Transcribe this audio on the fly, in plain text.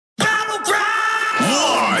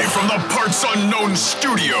from the Parts Unknown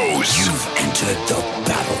Studios. You've entered the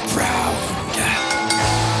battleground.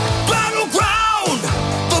 Battleground!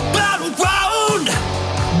 The battleground!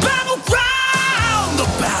 Battleground! The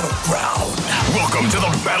battleground. Welcome to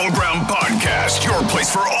the Battleground Podcast, your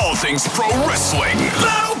place for all things pro wrestling.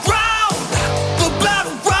 Battleground! The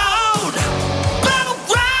battleground!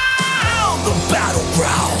 Battleground! The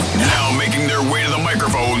battleground. Now making their way to the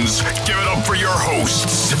microphones, give it up for your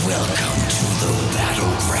hosts. Welcome to the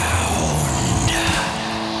battleground.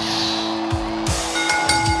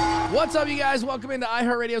 What's up, you guys? Welcome into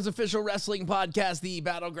iHeartRadio's official wrestling podcast, the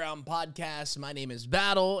Battleground Podcast. My name is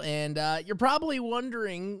Battle, and you're probably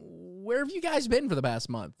wondering, where have you guys been for the past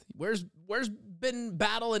month? Where's been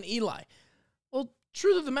Battle and Eli? Well,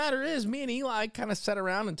 truth of the matter is, me and Eli kind of sat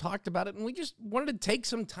around and talked about it, and we just wanted to take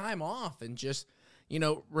some time off and just,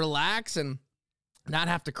 relax and not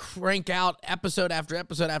have to crank out episode after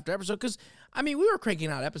episode after episode. Because, we were cranking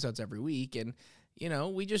out episodes every week, and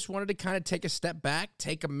we just wanted to kind of take a step back,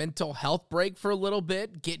 take a mental health break for a little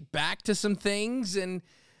bit, get back to some things. And,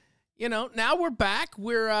 now we're back.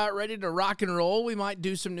 We're ready to rock and roll. We might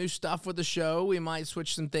do some new stuff with the show. We might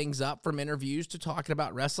switch some things up from interviews to talking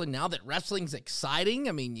about wrestling. Now that wrestling's exciting,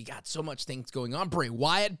 you got so much things going on. Bray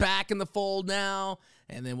Wyatt back in the fold now.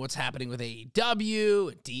 And then what's happening with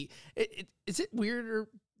AEW. Is it weirder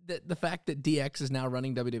the fact that DX is now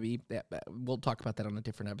running WWE? We'll talk about that on a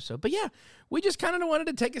different episode. But yeah, we just kind of wanted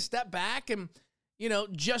to take a step back and,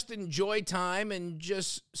 just enjoy time and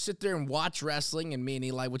just sit there and watch wrestling. And me and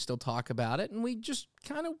Eli would still talk about it. And we just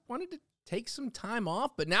kind of wanted to take some time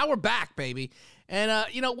off. But now we're back, baby. And,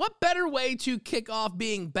 what better way to kick off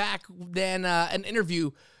being back than an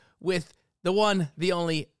interview with the one, the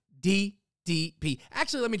only DDP.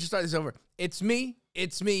 Actually, let me just start this over. It's me,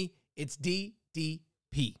 it's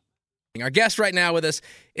DDP. Our guest right now with us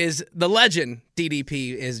is the legend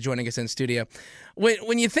DDP is joining us in studio.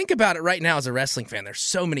 When you think about it right now as a wrestling fan, there's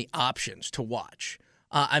so many options to watch.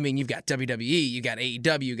 You've got WWE, you've got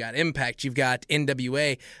AEW, you've got Impact, you've got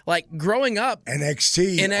NWA. Like growing up,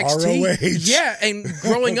 NXT, ROH. Yeah, and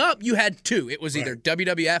growing up, you had two. It was either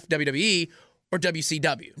WWF, WWE, or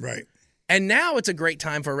WCW. Right. And now it's a great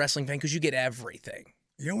time for a wrestling fan because you get everything.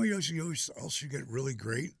 You know what you also get really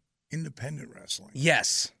great? Independent wrestling.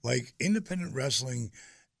 Yes. Like, independent wrestling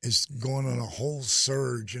is going on a whole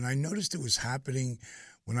surge, and I noticed it was happening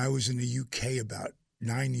when I was in the UK about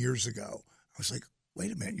 9 years ago. I was like,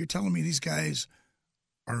 wait a minute, you're telling me these guys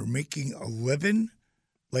are making a living,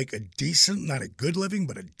 like a decent, not a good living,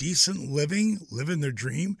 but a decent living their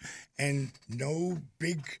dream, and no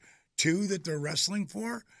big two that they're wrestling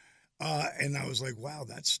for? And I was like, wow,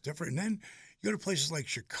 that's different. And then you go to places like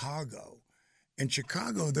Chicago. In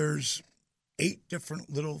Chicago, there's 8 different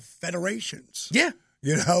little federations. Yeah.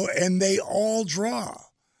 And they all draw.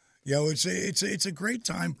 It's a great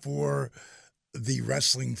time for the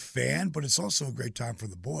wrestling fan, but it's also a great time for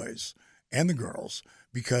the boys and the girls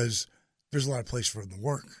because there's a lot of place for them to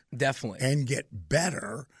work. Definitely. And get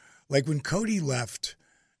better. Like when Cody left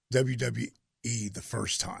WWE the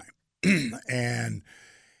first time, and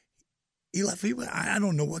he left. I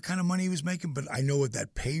don't know what kind of money he was making, but I know what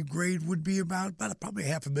that pay grade would be about probably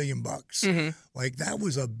 $500,000. Mm-hmm. Like, that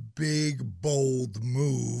was a big, bold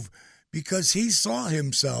move because he saw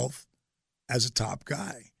himself as a top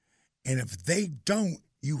guy. And if they don't,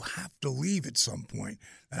 you have to leave at some point.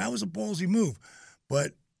 And that was a ballsy move.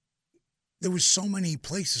 But there was so many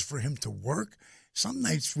places for him to work. Some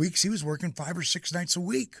weeks, he was working 5 or 6 nights a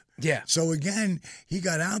week. Yeah. So, again, he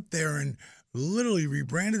got out there and literally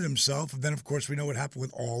rebranded himself. And then, of course, we know what happened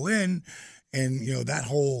with All In and, that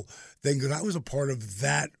whole thing. Because I was a part of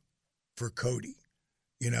that for Cody.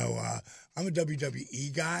 I'm a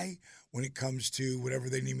WWE guy when it comes to whatever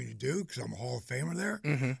they need me to do because I'm a Hall of Famer there.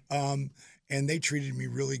 Mm-hmm. And they treated me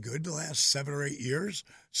really good the last 7 or 8 years.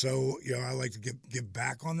 So, I like to give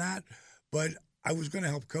back on that. But I was going to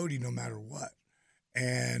help Cody no matter what.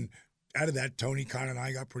 And out of that, Tony Khan and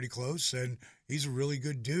I got pretty close, and he's a really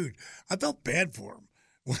good dude. I felt bad for him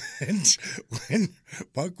when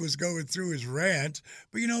Punk was going through his rant.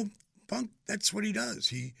 But, Punk, that's what he does.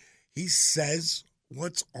 He says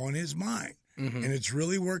what's on his mind. Mm-hmm. And it's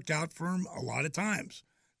really worked out for him a lot of times.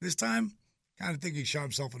 This time, kind of think he shot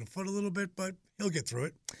himself in the foot a little bit, but he'll get through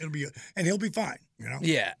it. He'll be fine,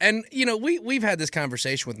 Yeah, and, we've had this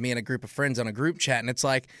conversation with me and a group of friends on a group chat, and it's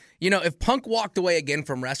like, if Punk walked away again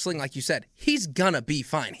from wrestling, like you said, he's gonna be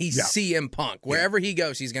fine. He's CM Punk. Wherever he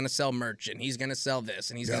goes, he's gonna sell merch, and he's gonna sell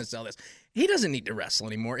this, and he's gonna sell this. He doesn't need to wrestle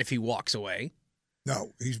anymore if he walks away.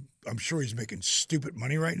 No, I'm sure he's making stupid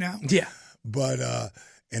money right now. Yeah. But,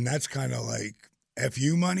 and that's kind of like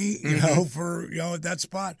FU money, you know, for, you know, that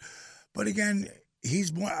spot. But again,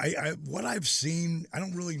 he's more, what I've seen, I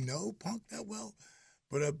don't really know Punk that well,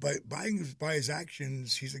 but by his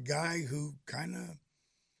actions, he's a guy who kind of,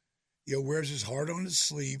 you know, wears his heart on his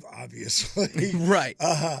sleeve, obviously. Right.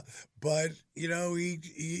 But, you know,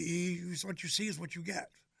 he's what you see is what you get.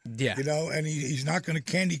 Yeah. You know, and he's not going to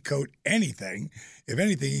candy coat anything. If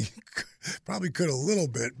anything, he probably could a little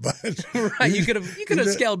bit, but Right. You could have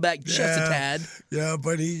scaled back just a tad. Yeah,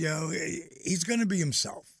 but he's going to be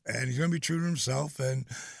himself, and he's going to be true to himself. And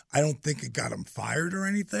I don't think it got him fired or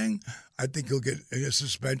anything. I think he'll get a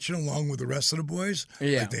suspension along with the rest of the boys,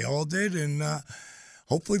 like they all did, and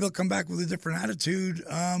hopefully they'll come back with a different attitude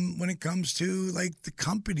when it comes to like the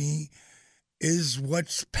company is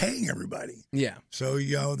what's paying everybody. Yeah. So,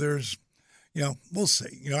 you know, there's, you know, we'll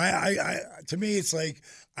see. You know, I to me, it's like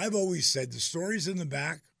I've always said the stories in the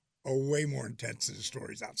back are way more intense than the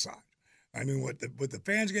stories outside. I mean, what the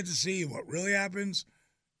fans get to see and what really happens,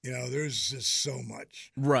 you know, there's just so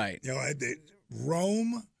much. Right. You know,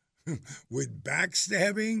 Rome with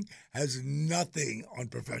backstabbing has nothing on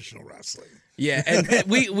professional wrestling. Yeah, and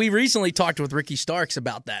we recently talked with Ricky Starks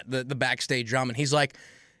about that, the backstage drama, and he's like,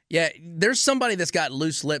 yeah, there's somebody that's got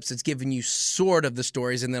loose lips that's giving you sort of the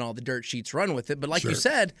stories, and then all the dirt sheets run with it. But like you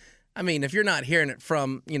said, I mean, if you're not hearing it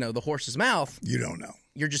from, you know, the horse's mouth, you don't know.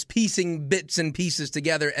 You're just piecing bits and pieces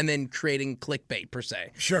together and then creating clickbait per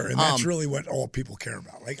se. Sure, and that's really what all people care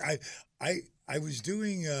about. Like I was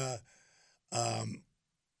doing a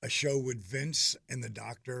show with Vince and the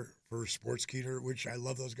Doctor for Sportskeeter, which I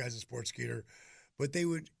love those guys at Sportskeeter, but they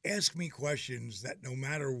would ask me questions that no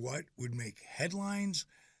matter what would make headlines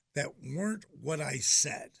that weren't what I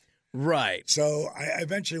said. Right. So I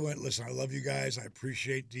eventually went, listen, I love you guys. I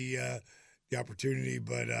appreciate the opportunity,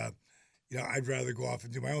 but you know, I'd rather go off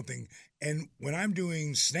and do my own thing. And when I'm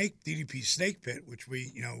doing DDP Snake Pit, which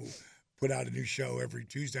we, you know, put out a new show every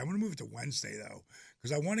Tuesday, I'm going to move it to Wednesday though,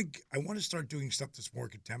 because I want to start doing stuff that's more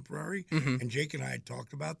contemporary. And Jake and I had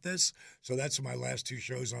talked about this, so that's what my last two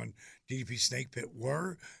shows on DDP Snake Pit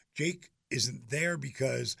were. Jake isn't there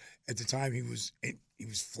because at the time he was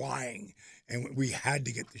flying, and we had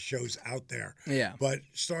to get the shows out there. Yeah. But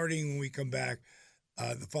starting when we come back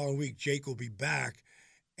the following week, Jake will be back,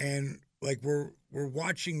 and like we're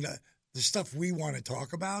watching the stuff we want to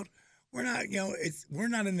talk about. We're not, you know, we're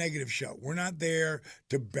not a negative show. We're not there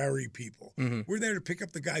to bury people. We're there to pick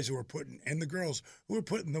up the guys who are putting and the girls who are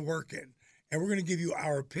putting the work in, and we're going to give you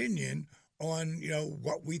our opinion on, you know,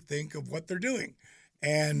 what we think of what they're doing.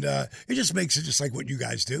 And it just makes it just like what you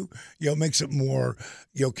guys do. You know, it makes it more,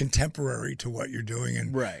 you know, contemporary to what you're doing,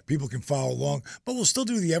 and people can follow along. But we'll still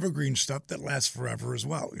do the evergreen stuff that lasts forever as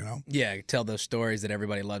well, you know? Yeah, tell those stories that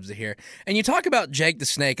everybody loves to hear. And you talk about Jake the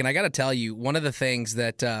Snake, and I got to tell you, one of the things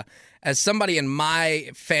that, as somebody in my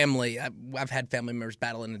family, I've had family members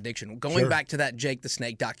battling addiction. Going back to that Jake the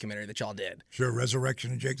Snake documentary that y'all did. Sure,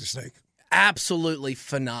 Resurrection of Jake the Snake. Absolutely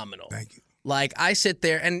phenomenal. Thank you. Like, I sit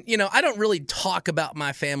there and, you know, I don't really talk about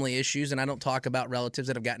my family issues and I don't talk about relatives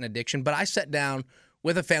that have gotten addiction, but I sat down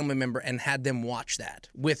with a family member and had them watch that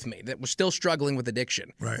with me that was still struggling with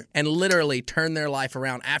addiction. Right. And literally turn their life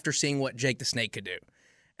around after seeing what Jake the Snake could do.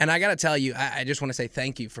 And I got to tell you, I just want to say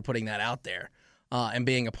thank you for putting that out there and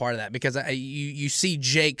being a part of that, because you see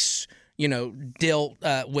Jake's, you know, deal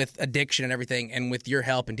with addiction and everything, and with your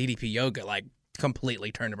help and DDP Yoga, like,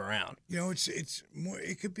 completely turned him around. You know, it's more,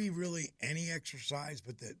 it could be really any exercise,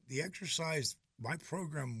 but the exercise, my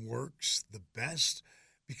program works the best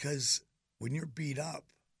because when you're beat up,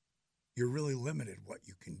 you're really limited what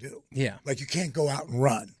you can do. Yeah. Like, you can't go out and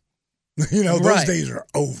run. You know, those days are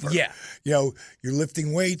over. Yeah. You know, you're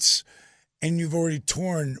lifting weights and you've already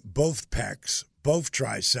torn both pecs, both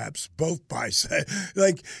triceps, both biceps.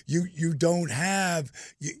 Like, you don't have,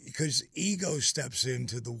 because ego steps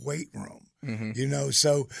into the weight room. You know,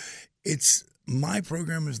 so my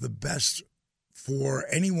program is the best for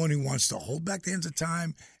anyone who wants to hold back the hands of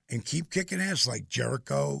time and keep kicking ass, like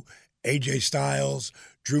Jericho, AJ Styles,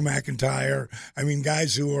 Drew McIntyre. I mean,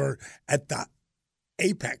 guys who are at the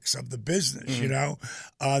apex of the business, you know,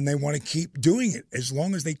 and they want to keep doing it as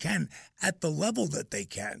long as they can at the level that they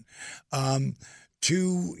can,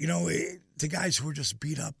 to, you know, to guys who are just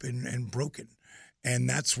beat up and broken. And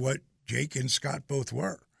that's what Jake and Scott both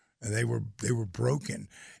were. And they were broken,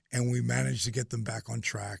 and we managed to get them back on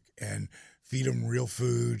track and feed them real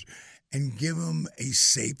food and give them a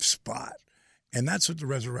safe spot. And that's what the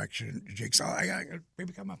resurrection, Jake. So I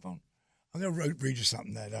maybe got my phone. I'm going to read you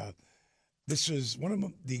something that this is one of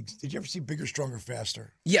them. Did you ever see Bigger, Stronger,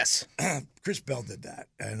 Faster? Yes. Chris Bell did that.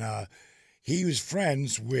 And he was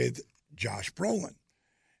friends with Josh Brolin.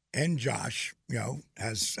 and Josh,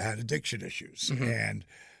 has had addiction issues. And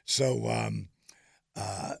so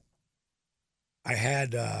I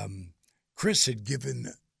had Chris had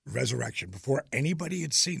given Resurrection before anybody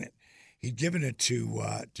had seen it. He'd given it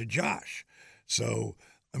to Josh. So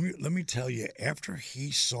let me tell you, after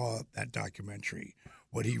he saw that documentary,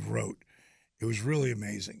 what he wrote, it was really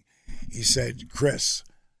amazing. He said, Chris,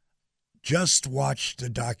 just watched the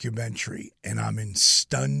documentary and I'm in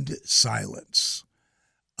stunned silence.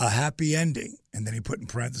 A happy ending, and then he put in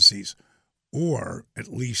parentheses, or at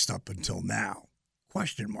least up until now, ?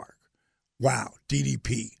 Wow,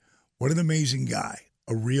 DDP, what an amazing guy,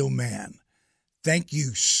 a real man. Thank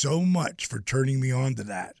you so much for turning me on to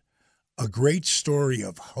that. A great story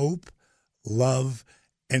of hope, love,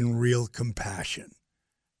 and real compassion.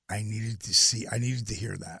 I needed to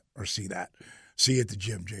hear that or see that. See you at the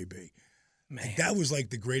gym, JB. Man. Like, that was like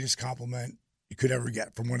the greatest compliment you could ever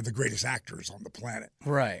get from one of the greatest actors on the planet.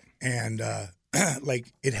 Right. And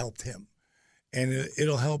like, it helped him. And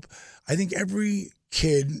it'll help, I think, every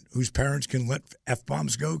kid whose parents can let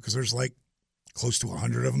F-bombs go, because there's like close to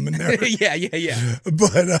 100 of them in there. Yeah.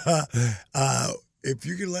 But if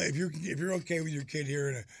you're okay with your kid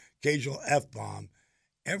hearing an occasional F-bomb,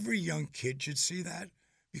 every young kid should see that,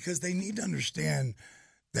 because they need to understand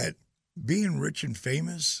that being rich and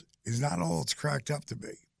famous is not all it's cracked up to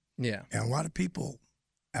be. Yeah. And a lot of people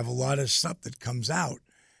have a lot of stuff that comes out.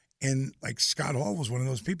 And like Scott Hall was one of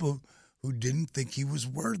those people who didn't think he was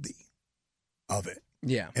worthy of it.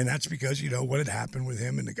 Yeah. And that's because, what had happened with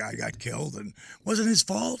him and the guy got killed and wasn't his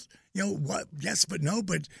fault. What? Yes, but no,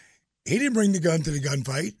 but he didn't bring the gun to the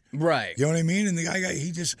gunfight. Right. You know what I mean? And the guy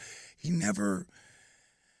he never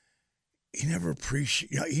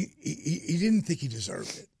appreciated, he didn't think he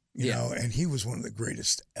deserved it, you know, and he was one of the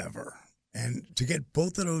greatest ever. And to get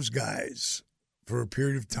both of those guys for a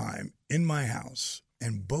period of time in my house,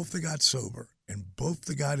 and both they got sober, and both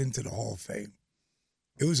they got into the Hall of Fame,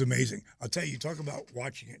 it was amazing. I'll tell you, talk about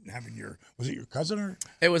watching it and having was it your cousin or?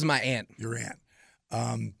 It was my aunt. Your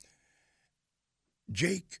aunt.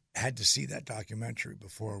 Jake had to see that documentary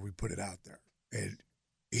before we put it out there. And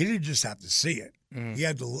he didn't just have to see it. Mm.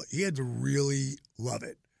 He had to really love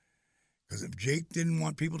it. Because if Jake didn't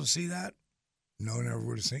want people to see that, no one ever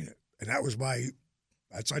would have seen it. And that's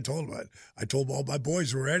what I told him. I told all my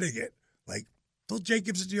boys who were editing it, like, till Jake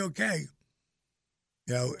gives it the okay,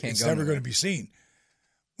 it's never going to be seen.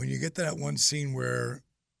 When you get to that one scene where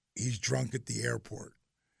he's drunk at the airport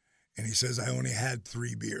and he says, I only had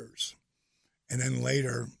 3 beers. And then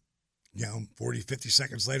later, 40, 50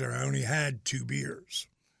 seconds later, I only had 2 beers.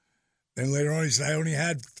 Then later on, he said, I only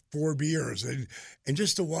had 4 beers. And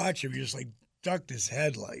just to watch him, he just like ducked his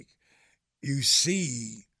head, like, you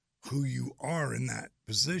see who you are in that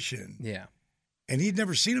position. Yeah. And he'd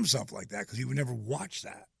never seen himself like that because he would never watch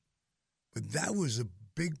that. But that was a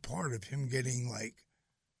big part of him getting, like,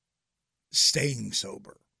 staying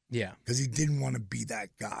sober. Yeah. Because he didn't want to be that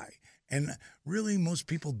guy. And really, most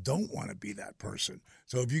people don't want to be that person.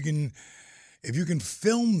 So if you can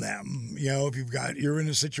film them, if you're in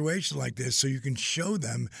a situation like this, so you can show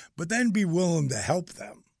them, but then be willing to help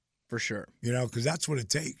them. For sure. Because that's what it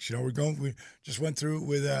takes. We just went through it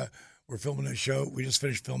with, we're filming a show. We just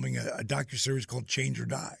finished filming a docuseries called Change or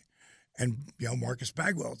Die. And, Marcus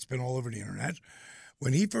Bagwell, it's been all over the internet.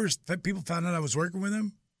 When people found out I was working with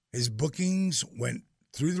him, his bookings went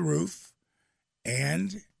through the roof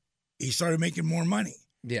and he started making more money.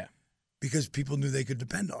 Yeah. Because people knew they could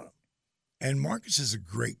depend on him. And Marcus is a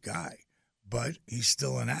great guy, but he's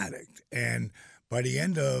still an addict. And by the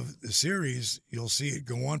end of the series, you'll see it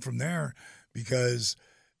go on from there, because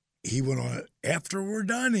he went on, after we're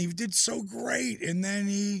done, he did so great. And then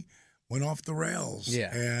he went off the rails.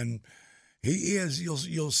 Yeah. And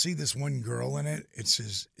you'll see this one girl in it. It's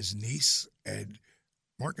his niece. And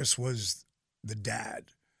Marcus was the dad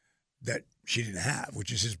that she didn't have,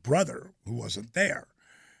 which is his brother who wasn't there.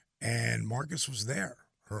 And Marcus was there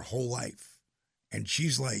her whole life. And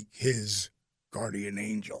she's like his guardian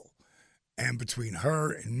angel. And between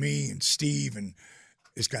her and me and Steve and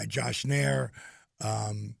this guy, Josh Nair,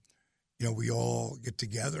 we all get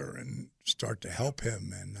together and start to help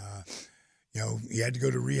him. And, he had to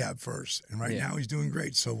go to rehab first. And right now he's doing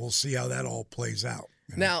great. So we'll see how that all plays out.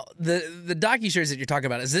 Now, the docuseries that you're talking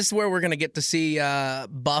about, is this where we're going to get to see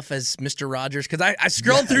Buff as Mr. Rogers? Because I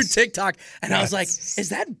scrolled through TikTok and I was like, is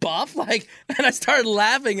that Buff? And I started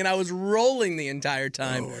laughing and I was rolling the entire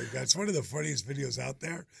time. Oh, my God. It's one of the funniest videos out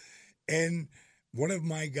there. And one of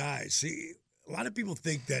my guys, see, a lot of people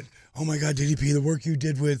think that, oh, my God, DDP, the work you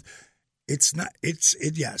did with,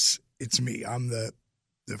 yes, it's me. I'm the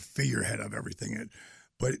figurehead of everything.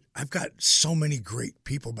 But I've got so many great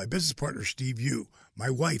people. My business partner, Steve Yu,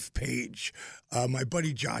 my wife, Paige, my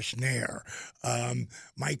buddy, Josh Nair,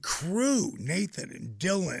 my crew, Nathan and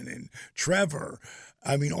Dylan and Trevor.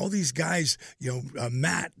 I mean, all these guys,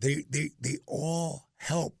 Matt, they all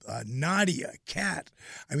help. Nadia, Kat.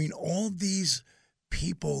 I mean, all these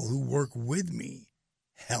people who work with me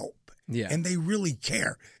help. Yeah. And they really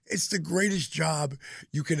care. It's the greatest job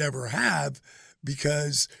you could ever have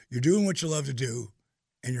because you're doing what you love to do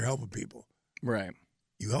and you're helping people. Right.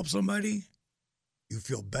 You help somebody, you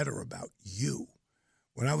feel better about you.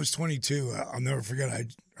 When I was 22, I'll never forget, I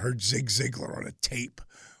heard Zig Ziglar on a tape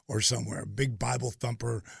or somewhere, a big Bible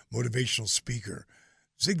thumper, motivational speaker.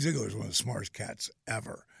 Zig Ziglar is one of the smartest cats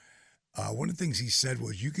ever. One of the things he said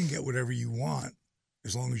was, you can get whatever you want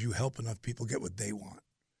as long as you help enough people get what they want.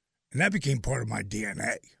 And that became part of my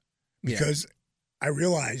DNA because I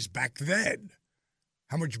realized back then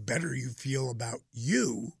how much better you feel about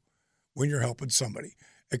you when you're helping somebody.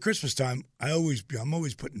 At Christmas time, I'm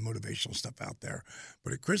always putting motivational stuff out there.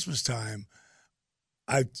 But at Christmas time,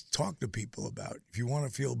 I talk to people about, if you want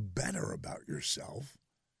to feel better about yourself,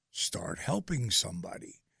 start helping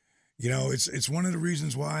somebody. It's one of the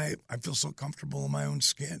reasons why I feel so comfortable in my own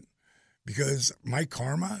skin, because my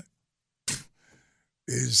karma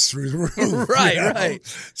is through the roof. Right.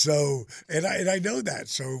 So, and I know that.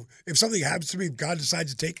 So if something happens to me, if God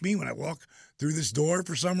decides to take me when I walk through this door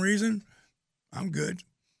for some reason, I'm good.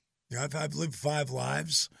 I've lived 5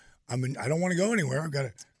 lives. I don't want to go anywhere. I've got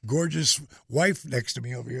a gorgeous wife next to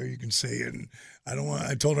me over here, you can see. And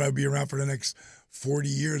I told her I'd be around for the next 40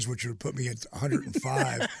 years, which would put me at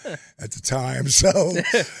 105 at the time. So,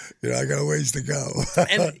 I got a ways to go.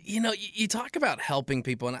 And, you talk about helping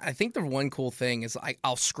people. And I think the one cool thing is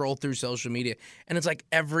I'll scroll through social media and it's like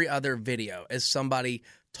every other video is somebody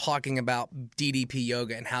talking about DDP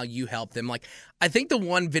yoga and how you help them. Like, I think the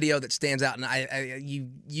one video that stands out, and you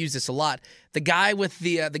use this a lot, the guy with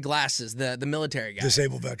the glasses, the military guy.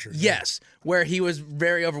 Disabled veteran. Yes, where he was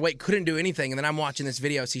very overweight, couldn't do anything. And then I'm watching this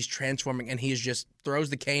video as he's transforming and he just throws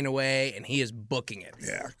the cane away and he is booking it.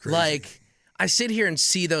 Yeah, crazy. Like, I sit here and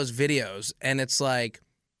see those videos and it's like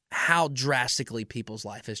how drastically people's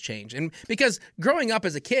life has changed. And because growing up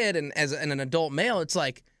as a kid and as an adult male, it's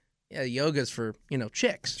like, yeah, yoga's for,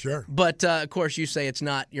 chicks. Sure. But, of course, you say it's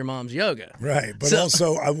not your mom's yoga. Right. But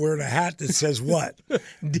also, I'm wearing a hat that says what?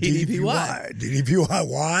 DDPY. DDPY.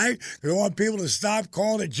 Why? Because I want people to stop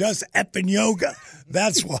calling it just effing yoga.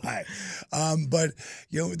 That's why. But,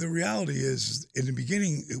 the reality is, in the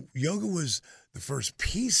beginning, yoga was the first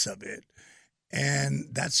piece of it.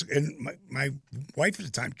 And my wife at the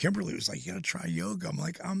time, Kimberly, was like, you got to try yoga. I'm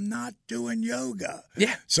like, I'm not doing yoga.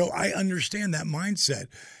 Yeah. So I understand that mindset.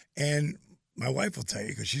 And my wife will tell you,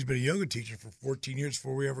 because she's been a yoga teacher for 14 years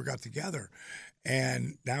before we ever got together.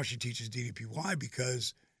 And now she teaches DDPY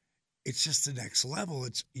because it's just the next level.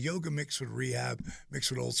 It's yoga mixed with rehab,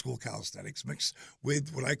 mixed with old school calisthenics, mixed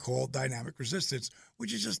with what I call dynamic resistance,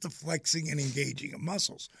 which is just the flexing and engaging of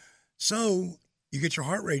muscles. So you get your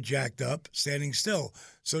heart rate jacked up standing still.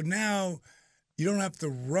 So now you don't have to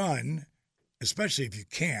run, especially if you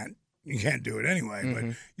can't. You can't do it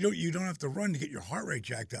anyway, but you don't have to run to get your heart rate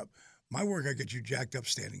jacked up. My workout gets you jacked up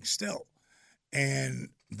standing still. And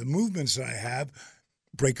the movements that I have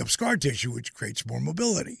break up scar tissue, which creates more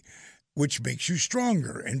mobility, which makes you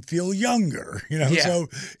stronger and feel younger. So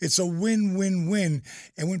it's a win-win-win.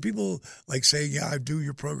 And when people say, yeah, I do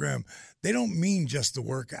your program, they don't mean just the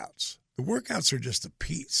workouts. The workouts are just a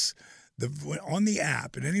piece. On the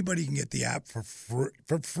app, and anybody can get the app for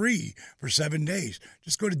free for 7 days.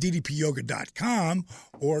 Just go to ddpyoga.com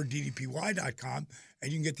or ddpy.com,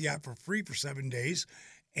 and you can get the app for free for 7 days.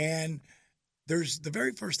 And there's the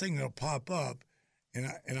very first thing that'll pop up, and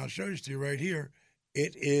I'll show this to you right here.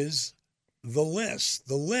 It is the list.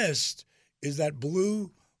 The list is that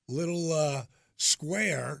blue little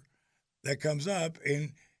square that comes up,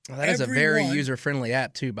 and well, that is a very user-friendly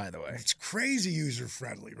app, too, by the way. It's crazy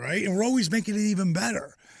user-friendly, right? And we're always making it even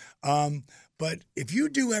better. But if you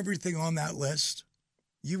do everything on that list,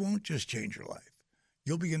 you won't just change your life.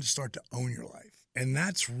 You'll begin to start to own your life. And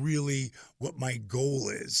that's really what my goal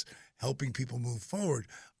is, helping people move forward.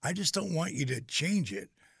 I just don't want you to change it.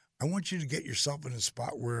 I want you to get yourself in a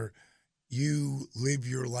spot where you live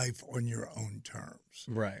your life on your own terms.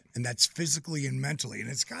 Right. And that's physically and mentally. And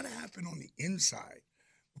it's got to happen on the inside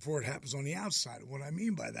before it happens on the outside. And what I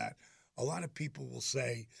mean by that, a lot of people will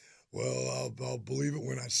say, well, I'll believe it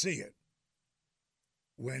when I see it.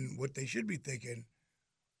 When what they should be thinking,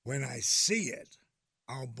 when I see it,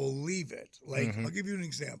 I'll believe it. Like, I'll give you an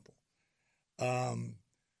example.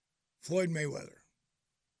 Floyd Mayweather,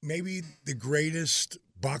 maybe the greatest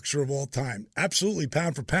boxer of all time. Absolutely,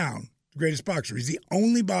 pound for pound, the greatest boxer. He's the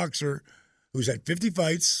only boxer who's had 50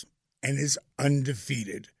 fights and is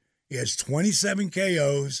undefeated. He has 27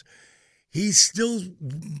 KOs. He still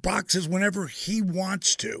boxes whenever he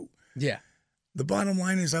wants to. Yeah. The bottom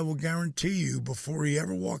line is, I will guarantee you, before he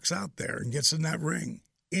ever walks out there and gets in that ring,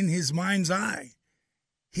 in his mind's eye,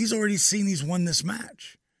 he's already seen he's won this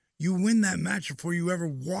match. You win that match before you ever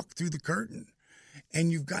walk through the curtain. And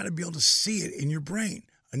you've got to be able to see it in your brain.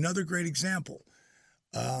 Another great example.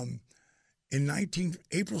 In May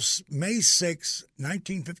 6,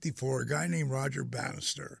 1954, a guy named Roger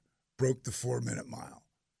Bannister broke the 4-minute mile.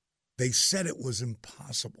 They said it was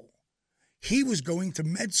impossible. He was going to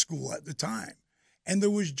med school at the time. And there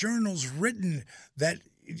was journals written that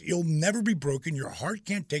you'll never be broken. Your heart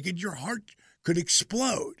can't take it. Your heart could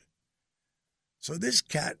explode. So this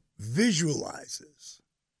cat visualizes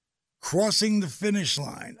crossing the finish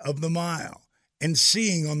line of the mile and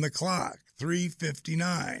seeing on the clock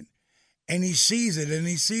 3:59. And he sees it, and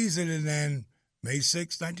he sees it, and then May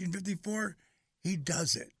 6, 1954, he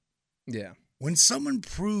does it. Yeah. When someone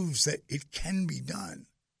proves that it can be done,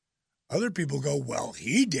 other people go, well,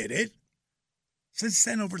 he did it. Since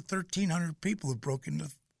then, over 1,300 people have broken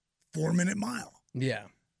the 4-minute mile. Yeah.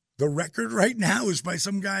 The record right now is by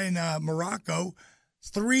some guy in Morocco,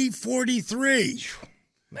 3:43.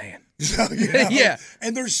 Man. So, you know, Yeah.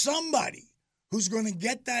 And there's somebody who's going to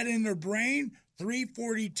get that in their brain,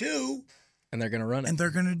 3:42, And they're going to run it. and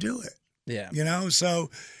they're going to do it. Yeah. You know,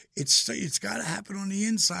 so it's got to happen on the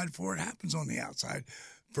inside before it happens on the outside.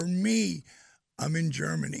 For me, I'm in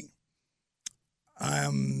Germany.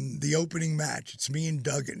 The opening match. It's me and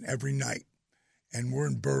Duggan every night, and we're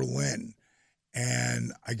in Berlin.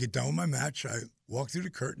 And I get done with my match. I walk through the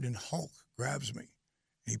curtain, and Hulk grabs me.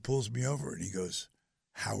 And he pulls me over, and he goes,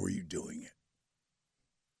 "How are you doing it?"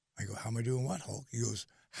 I go, "How am I doing what, Hulk?" He goes,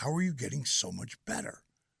 "How are you getting so much better?"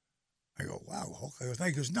 I go, "Wow, Hulk." I go,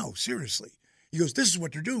 "Thank you." He goes, "No, seriously." He goes, "This is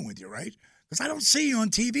what they're doing with you, right? Because I don't see you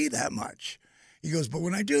on TV that much." He goes, "But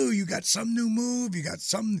when I do, you got some new move. You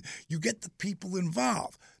get the people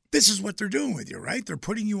involved. This is what they're doing with you, right? They're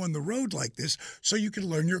putting you on the road like this so you can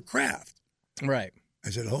learn your craft." Right. I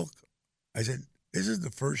said, "Hulk," I said, "this is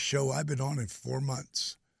the first show I've been on in 4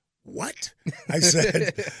 months." "What?" I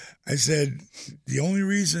said, "The only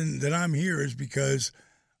reason that I'm here is because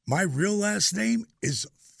my real last name is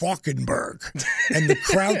Falkenberg, and the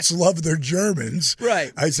Krauts love their Germans."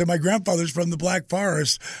 Right. I said, "My grandfather's from the Black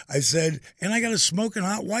Forest." I said, "And I got a smoking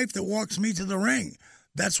hot wife that walks me to the ring.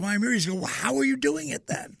 That's why I'm here." He said, "Well, how are you doing it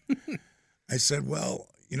then?" I said, "Well,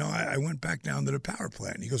 you know, I went back down to the power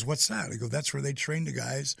plant." He goes, "What's that?" I go, "That's where they train the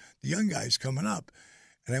guys, the young guys coming up."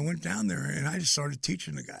 And I went down there, and I just started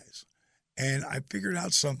teaching the guys. And I figured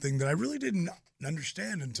out something that I really didn't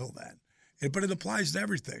understand until then. But it applies to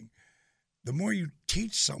everything. The more you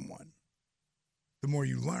teach someone, the more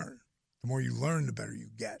you learn. The more you learn, the better you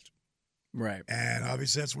get. Right. And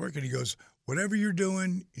obviously that's working. He goes, "Whatever you're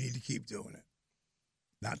doing, you need to keep doing it.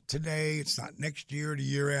 Not today. It's not next year or the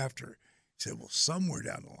year after." He said, "Well, somewhere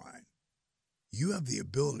down the line, you have the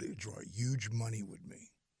ability to draw huge money with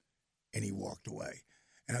me." And he walked away.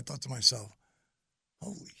 And I thought to myself,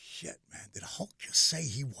 holy shit, man, did Hulk just say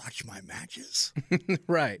he watched my matches?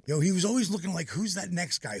 Right. You know, he was always looking like, who's that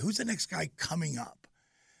next guy? Who's the next guy coming up?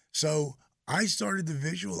 So I started to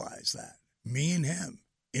visualize that. Me and him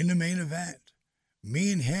in the main event.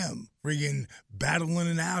 Me and him friggin' battling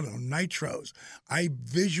it out on nitros. I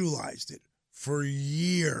visualized it for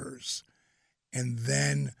years. And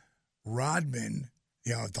then Rodman,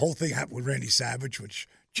 you know, the whole thing happened with Randy Savage, which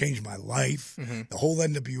changed my life, the whole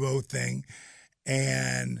NWO thing.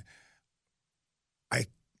 And I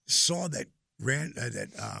saw that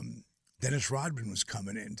Dennis Rodman was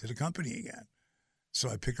coming into the company again. So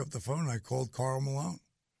I picked up the phone and I called Karl Malone.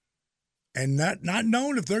 And not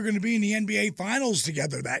knowing if they're going to be in the NBA Finals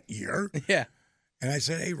together that year. Yeah. And I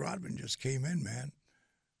said, "Hey, Rodman just came in, man.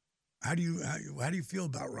 How do you feel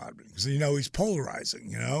about Rodman?" Because, you know, he's polarizing,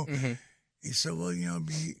 you know. Mm-hmm. He said, "Well, you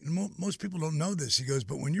know, most people don't know this." He goes,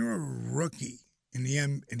 "But when you're a rookie in the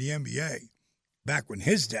NBA, back when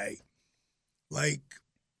his day, like,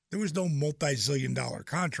 there was no multi-zillion-dollar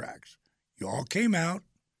contracts. You all came out,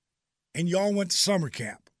 and you all went to summer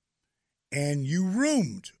camp, and you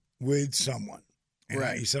roomed with someone." And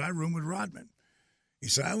Right. He said, "I roomed with Rodman." He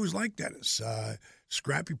said, "I always liked Dennis.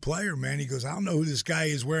 Scrappy player, man." He goes, "I don't know who this guy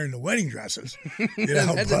is wearing the wedding dresses." You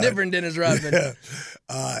know, That's a different Dennis Rodman.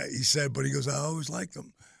 Yeah. He said, but he goes, "I always liked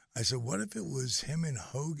him." I said, "What if it was him and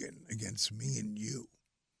Hogan against me and you?"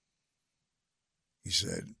 He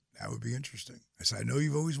said, "That would be interesting." I said, "I know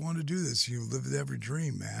you've always wanted to do this. You've lived every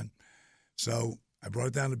dream, man." So I brought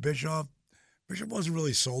it down to Bischoff. Bischoff wasn't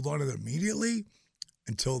really sold on it immediately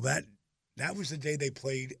until that was the day they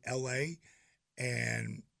played L.A.,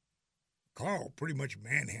 and Carl pretty much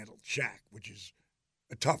manhandled Shaq, which is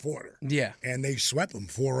a tough order. Yeah. And they swept them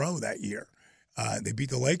 4-0 that year. They beat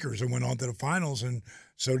the Lakers and went on to the finals, and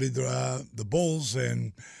so did the Bulls.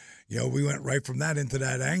 And, we went right from that into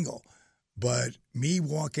that angle. But me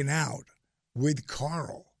walking out with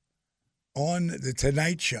Carl on the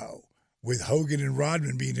Tonight Show with Hogan and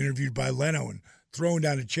Rodman being interviewed by Leno and throwing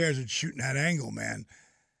down the chairs and shooting that angle, man,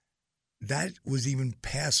 that was even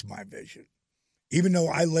past my vision. Even though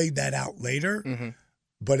I laid that out later,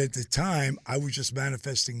 but at the time, I was just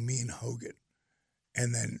manifesting me and Hogan.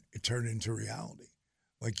 And then it turned into reality.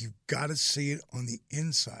 Like, you've got to see it on the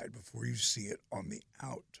inside before you see it on the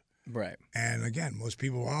out. Right. And again, most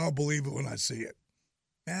people, I'll believe it when I see it.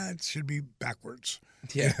 Yeah, it should be backwards.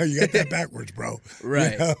 Yeah. You got that backwards, bro.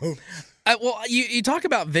 Right. Well, you talk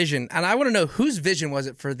about vision, and I want to know whose vision was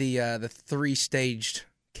it for the 3-staged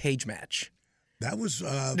cage match? That was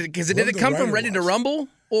because did it come from Ready to Rumble,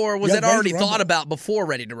 or was it already thought about before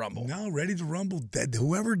Ready to Rumble? No, Ready to Rumble.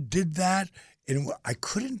 Whoever did that, and I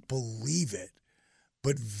couldn't believe it,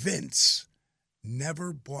 but Vince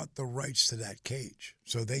never bought the rights to that cage,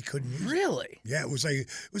 so they couldn't use it. Really? Yeah, it was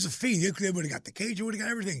a fee. They would have got the cage. They would have got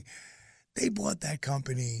everything. They bought that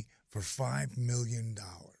company for $5 million.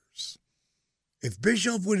 If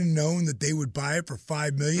Bischoff would have known that they would buy it for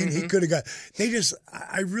 $5 million, he could have got.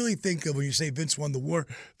 I really think that when you say Vince won the war,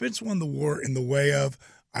 Vince won the war in the way of,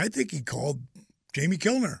 I think he called Jamie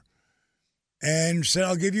Kilner and said,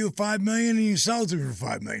 "I'll give you $5 million, and you sell it to me for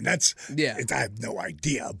 $5 million." I have no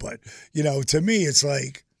idea, but to me, it's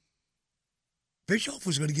like Bischoff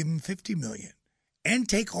was going to give him $50 million and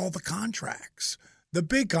take all the contracts. The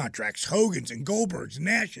big contracts, Hogan's and Goldberg's,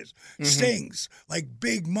 Nash's, Sting's, like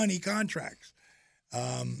big money contracts.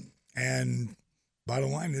 And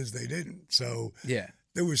bottom line is they didn't. So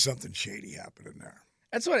there was something shady happening there.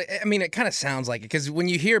 That's what it kind of sounds like it, because when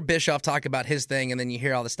you hear Bischoff talk about his thing and then you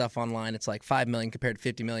hear all the stuff online, it's like $5 million compared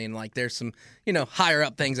to $50 million. Like there's some, higher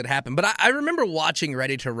up things that happen. But I remember watching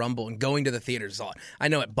Ready to Rumble and going to the theaters. I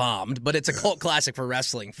know it bombed, but it's a cult classic for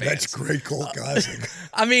wrestling fans. That's great cult classic.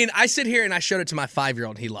 I sit here and I showed it to my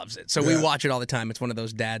 5-year-old. He loves it. So we watch it all the time. It's one of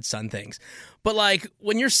those dad-son things. But like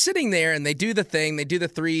when you're sitting there and they do the thing, they do the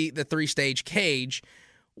 3-stage cage,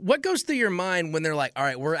 what goes through your mind when they're like, all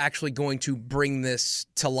right, we're actually going to bring this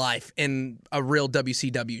to life in a real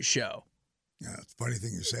WCW show? Yeah, it's a funny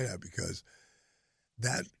thing you say that, because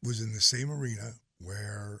that was in the same arena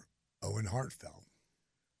where Owen Hart fell,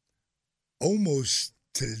 almost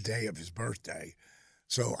to the day of his birthday.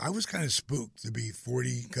 So I was kind of spooked to be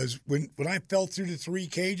 40, because when I fell through the 3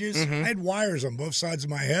 cages, I had wires on both sides of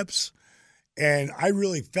my hips. And I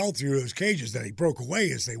really fell through those cages that he broke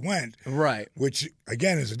away as they went. Right. Which,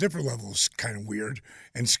 again, is a different level. It's kind of weird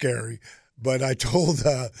and scary. But I told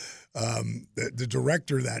the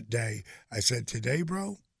director that day, I said, "Today,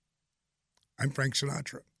 bro, I'm Frank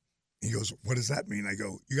Sinatra." He goes, "What does that mean?" I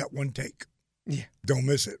go, "You got one take. Yeah. Don't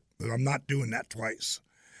miss it. I'm not doing that twice."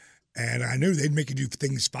 And I knew they'd make you do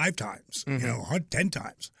things 5 times, 10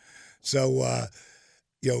 times. So,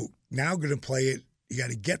 now going to play it. You got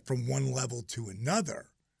to get from one level to another,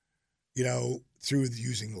 through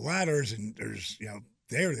using the ladders, and there's,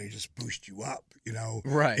 they just boost you up,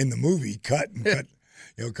 right. In the movie, cut,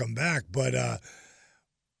 come back. But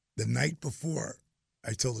the night before,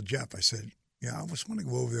 I told Jeff, I said, I just want to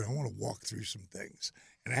go over there. I want to walk through some things.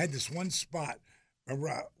 And I had this one spot,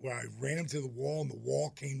 remember, where I ran him to the wall and the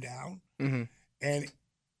wall came down. Mm-hmm. And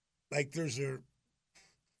like there's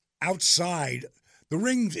outside, the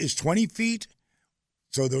ring is 20 feet.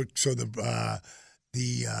 So the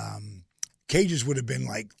cages would have been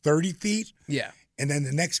like 30 feet. Yeah. And then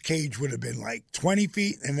the next cage would have been like 20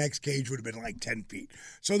 feet, and the next cage would have been like 10 feet.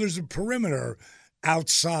 So there's a perimeter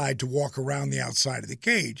outside to walk around the outside of the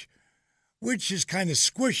cage, which is kind of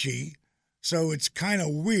squishy. So it's kind of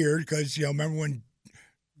weird because, remember when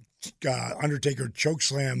Undertaker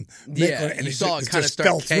chokeslammed Mick? Yeah, and you saw it kind of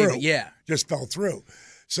fell through. Yeah. Just fell through.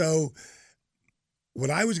 So what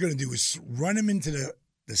I was going to do was run him into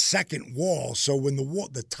the second wall, so when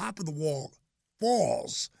the top of the wall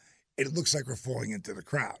falls, it looks like we're falling into the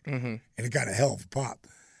crowd. Mm-hmm. And it got a hell of a pop.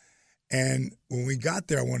 And when we got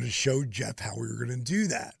there, I wanted to show Jeff how we were going to do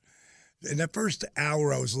that. In that first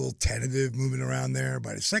hour, I was a little tentative moving around there.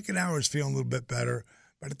 By the second hour, I was feeling a little bit better.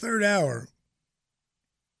 By the third hour,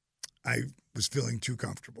 I was feeling too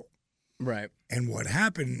comfortable. Right. And what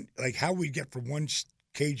happened, like how we get from one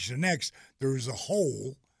cage to the next, there was a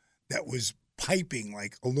hole that was piping,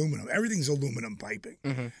 like aluminum. Everything's aluminum piping.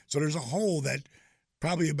 Mm-hmm. So there's a hole that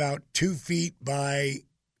probably about 2 feet by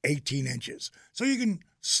 18 inches. So you can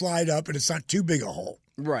slide up and it's not too big a hole.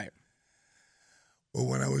 Right. Well,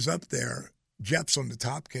 when I was up there, Jeff's on the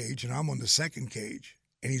top cage and I'm on the second cage.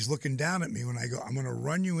 And he's looking down at me when I go, I'm going to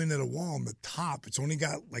run you into the wall on the top. It's only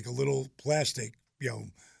got like a little plastic,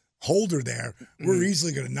 holder there. We're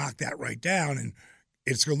easily going to knock that right down. And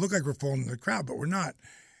it's going to look like we're falling in the crowd, but we're not.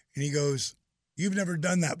 And he goes, you've never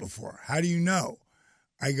done that before. How do you know?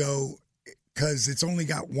 I go, because it's only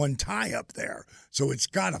got one tie up there. So it's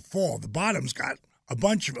got to fall. The bottom's got a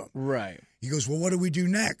bunch of them. Right. He goes, well, what do we do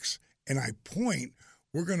next? And I point,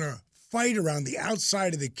 we're going to fight around the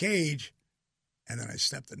outside of the cage. And then I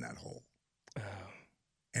stepped in that hole. Oh.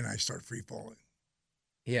 And I start free falling.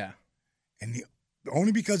 Yeah. And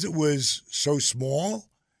only because it was so small,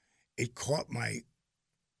 it caught my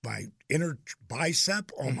inner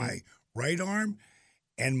bicep on my right arm,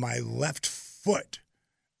 and my left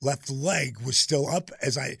leg was still up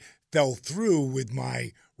as I fell through with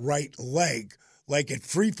my right leg, like at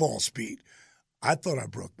free fall speed. I thought I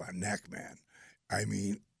broke my neck, man. I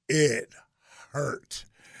mean, it hurt.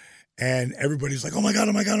 And everybody's like, oh my God,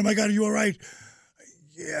 are you all right?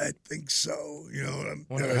 Yeah, I think so.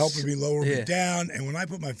 They're helping me lower me down. And when I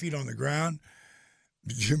put my feet on the ground,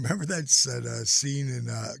 do you remember that scene in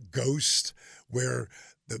Ghost where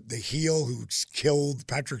the heel who killed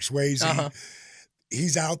Patrick Swayze,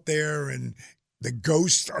 he's out there and the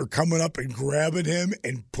ghosts are coming up and grabbing him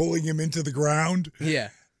and pulling him into the ground? Yeah.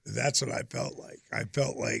 That's what I felt like. I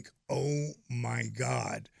felt like, oh my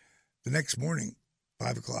God. The next morning,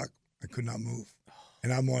 5 o'clock, I could not move.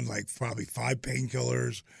 And I'm on like probably 5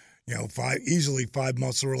 painkillers, easily 5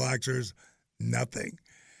 muscle relaxers, nothing.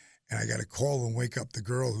 And I got to call and wake up the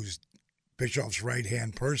girl who's Bischoff's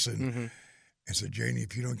right-hand person and said, Janie,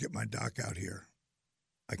 if you don't get my doc out here,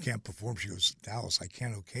 I can't perform. She goes, Dallas, I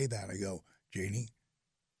can't okay that. I go, Janie,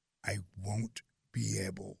 I won't be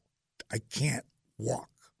able. I can't walk.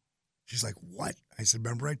 She's like, what? I said,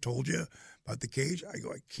 remember I told you about the cage? I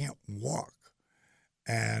go, I can't walk.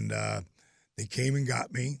 And they came and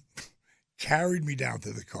got me, carried me down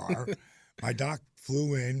to the car. My doc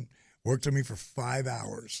flew in, worked on me for 5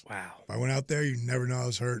 hours. Wow. If I went out there, you'd never know I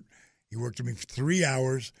was hurt. He worked on me for 3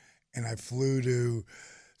 hours, and I flew to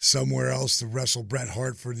somewhere else to wrestle Bret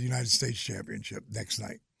Hart for the United States Championship next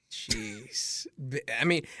night. Jeez. I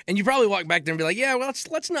mean, and you probably walk back there and be like, yeah, well,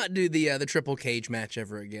 let's not do the triple cage match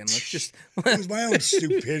ever again. Let's just... It was my own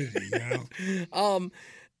stupidity,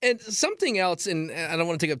 And something else, and I don't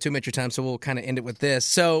want to take up too much of your time, so we'll kind of end it with this.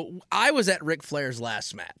 So I was at Ric Flair's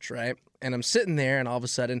last match, right? And I'm sitting there, and all of a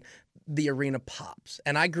sudden, the arena pops.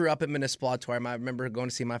 And I grew up at Municipal Auditorium. I remember going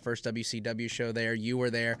to see my first WCW show there. You were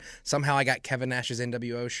there. Somehow I got Kevin Nash's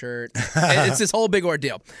NWO shirt. It's this whole big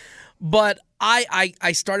ordeal. But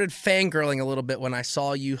I started fangirling a little bit when I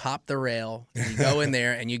saw you hop the rail and you go in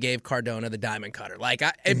there and you gave Cardona the diamond cutter.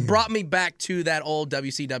 It brought me back to that old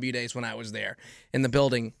WCW days when I was there in the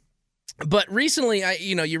building. But recently,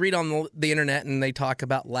 you read on the internet and they talk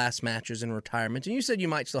about last matches and retirement, and you said you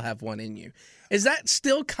might still have one in you. Is that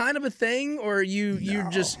still kind of a thing, or are you're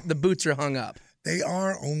just the boots are hung up? They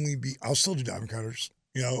are I'll still do diamond cutters.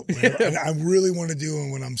 And I really want to do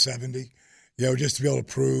them when I'm 70. Just to be able to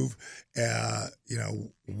prove,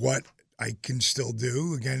 what I can still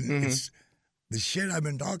do. Again, it's the shit I've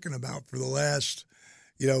been talking about for the last,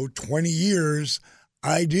 20 years.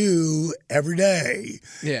 I do every day.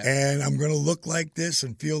 Yeah. And I'm going to look like this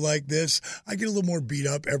and feel like this. I get a little more beat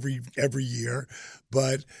up every year,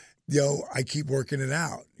 but, I keep working it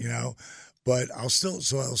out, But I'll still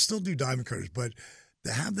do diamond cutters. But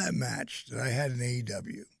to have that match that I had in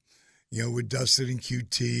AEW, with Dustin and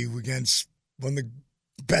QT against one of the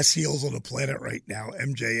best heels on the planet right now,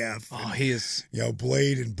 MJF. Oh, he is.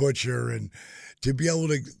 Blade and Butcher. And to be able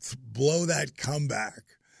to blow that comeback,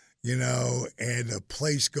 and the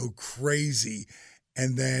place go crazy.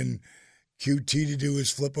 And then QT to do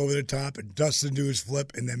his flip over the top and Dustin do his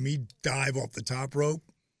flip and then me dive off the top rope.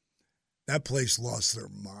 That place lost their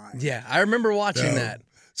mind. Yeah, I remember watching that.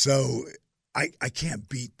 So I can't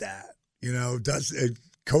beat that.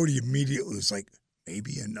 Cody immediately was like,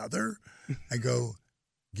 maybe another? I go,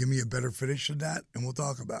 give me a better finish than that, and we'll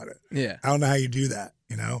talk about it. Yeah. I don't know how you do that,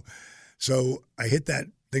 So I hit that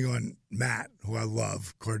thing on Matt, who I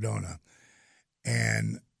love, Cardona.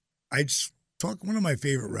 And I just talk one of my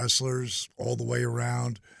favorite wrestlers all the way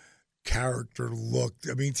around, character, look.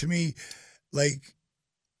 I mean, to me,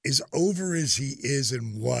 as over as he is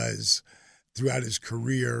and was throughout his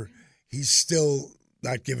career, he's still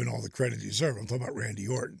not given all the credit he deserves. I'm talking about Randy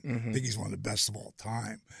Orton. I think he's one of the best of all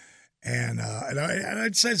time. And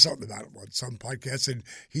I'd said something about it on some podcast, and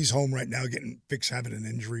he's home right now having an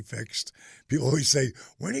injury fixed. People always say,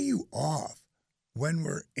 when are you off? When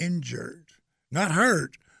we're injured. Not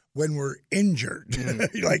hurt, when we're injured.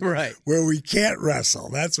 Like, right. Where we can't wrestle.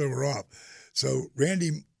 That's when we're off. So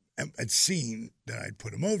Randy had seen that I'd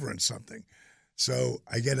put him over on something. So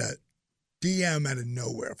I get a DM out of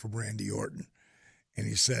nowhere from Randy Orton. And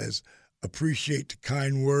he says, appreciate the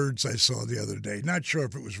kind words I saw the other day. Not sure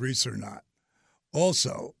if it was recent or not.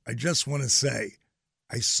 Also, I just want to say,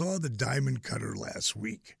 I saw the Diamond Cutter last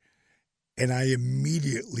week, and I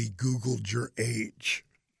immediately Googled your age.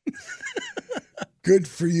 Good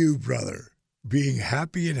for you, brother. Being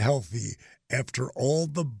happy and healthy after all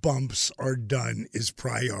the bumps are done is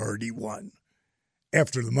priority one.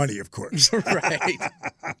 After the money, of course. Right.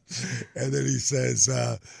 And then he says,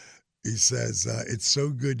 it's so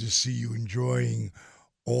good to see you enjoying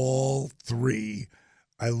all three.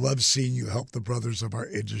 I love seeing you help the brothers of our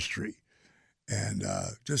industry. And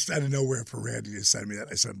just out of nowhere for Randy to send me that,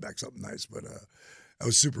 I sent him back something nice. But that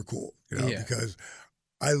was super cool, because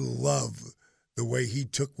I love the way he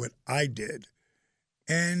took what I did.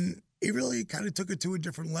 And he really kind of took it to a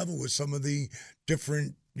different level with some of the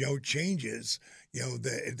different, changes,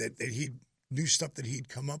 that he new stuff that he'd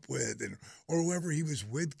come up with, or whoever he was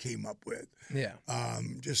with came up with. Yeah.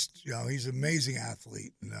 He's an amazing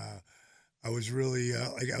athlete, and I was really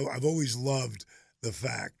I've always loved the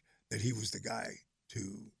fact that he was the guy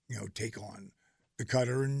to take on the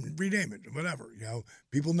Cutter and rename it, whatever.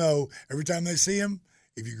 People know every time they see him.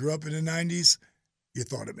 If you grew up in the '90s, you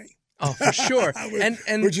thought of me. Oh, for sure.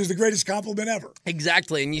 and which is the greatest compliment ever.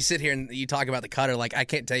 Exactly. And you sit here and you talk about the Cutter. Like, I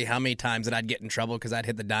can't tell you how many times that I'd get in trouble because I'd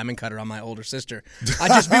hit the Diamond Cutter on my older sister. I'd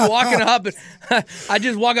just be walking up and I'd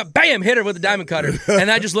just walk up, bam, hit her with the Diamond Cutter. And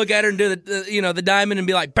I'd just look at her and do the diamond and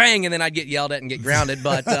be like, bang. And then I'd get yelled at and get grounded.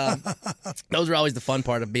 But those are always the fun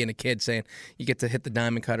part of being a kid, saying you get to hit the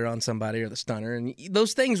Diamond Cutter on somebody or the stunner. And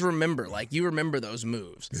those things you remember those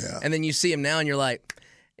moves. Yeah. And then you see them now and you're like,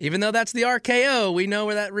 even though that's the RKO, we know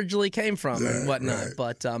where that originally came from and whatnot. Right.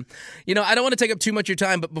 But, I don't want to take up too much of your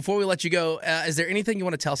time, but before we let you go, is there anything you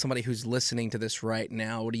want to tell somebody who's listening to this right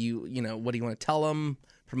now? What do you want to tell them?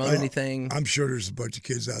 Promote anything? I'm sure there's a bunch of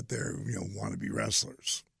kids out there who, want to be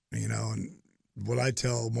wrestlers, and what I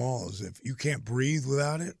tell them all is if you can't breathe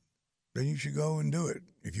without it, then you should go and do it.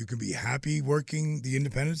 If you can be happy working the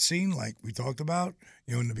independent scene, like we talked about,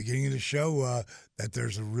 in the beginning of the show, that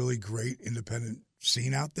there's a really great independent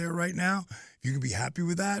scene out there right now. If you can be happy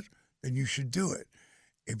with that, then you should do it.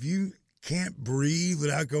 If you can't breathe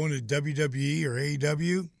without going to WWE or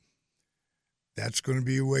AEW, that's going to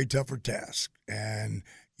be a way tougher task. And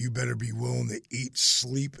you better be willing to eat,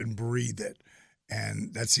 sleep, and breathe it.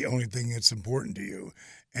 And that's the only thing that's important to you.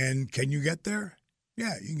 And can you get there?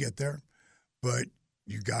 Yeah, you can get there. But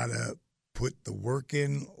you got to put the work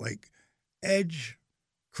in, like Edge,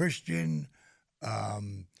 Christian,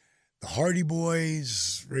 the Hardy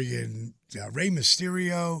Boys, Rey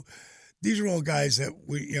Mysterio. These are all guys that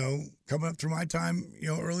we, coming up through my time,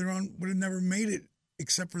 earlier on, would have never made it,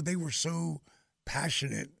 except for they were so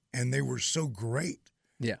passionate and they were so great.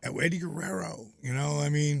 Yeah. Eddie Guerrero,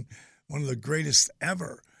 one of the greatest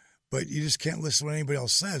ever. But you just can't listen to what anybody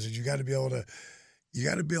else says. You got to be able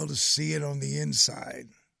to see it on the inside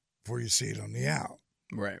before you see it on the out.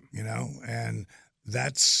 Right. And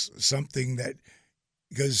that's something that.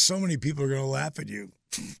 Because so many people are going to laugh at you.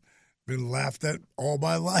 Been laughed at all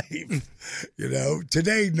my life.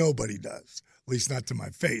 Today nobody does. At least not to my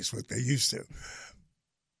face, what they used to.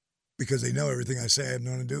 Because they know everything I say I'm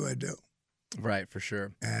going to do, I do. Right, for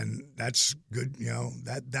sure. And that's good,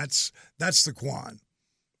 that's the Quan.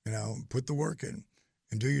 Put the work in.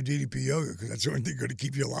 And do your DDP yoga, because that's the only thing going to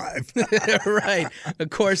keep you alive. Right. Of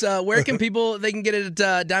course. Where can they can get it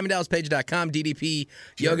at DiamondDallasPage.com,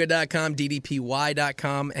 DDPyoga.com,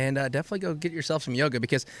 DDPY.com, and definitely go get yourself some yoga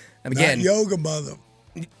because, again. Not yoga, mother.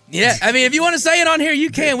 Yeah. I mean, if you want to say it on here, you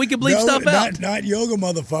can. We can bleep stuff out. Not yoga,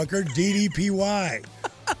 motherfucker. DDPY.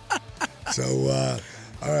 So,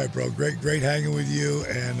 all right, bro. Great hanging with you.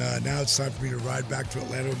 And now it's time for me to ride back to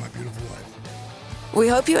Atlanta with my beautiful wife. We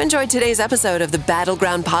hope you enjoyed today's episode of the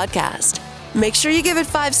Battleground Podcast. Make sure you give it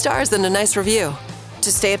 5 stars and a nice review.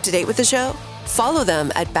 To stay up to date with the show, follow them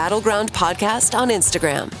at Battleground Podcast on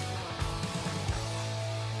Instagram.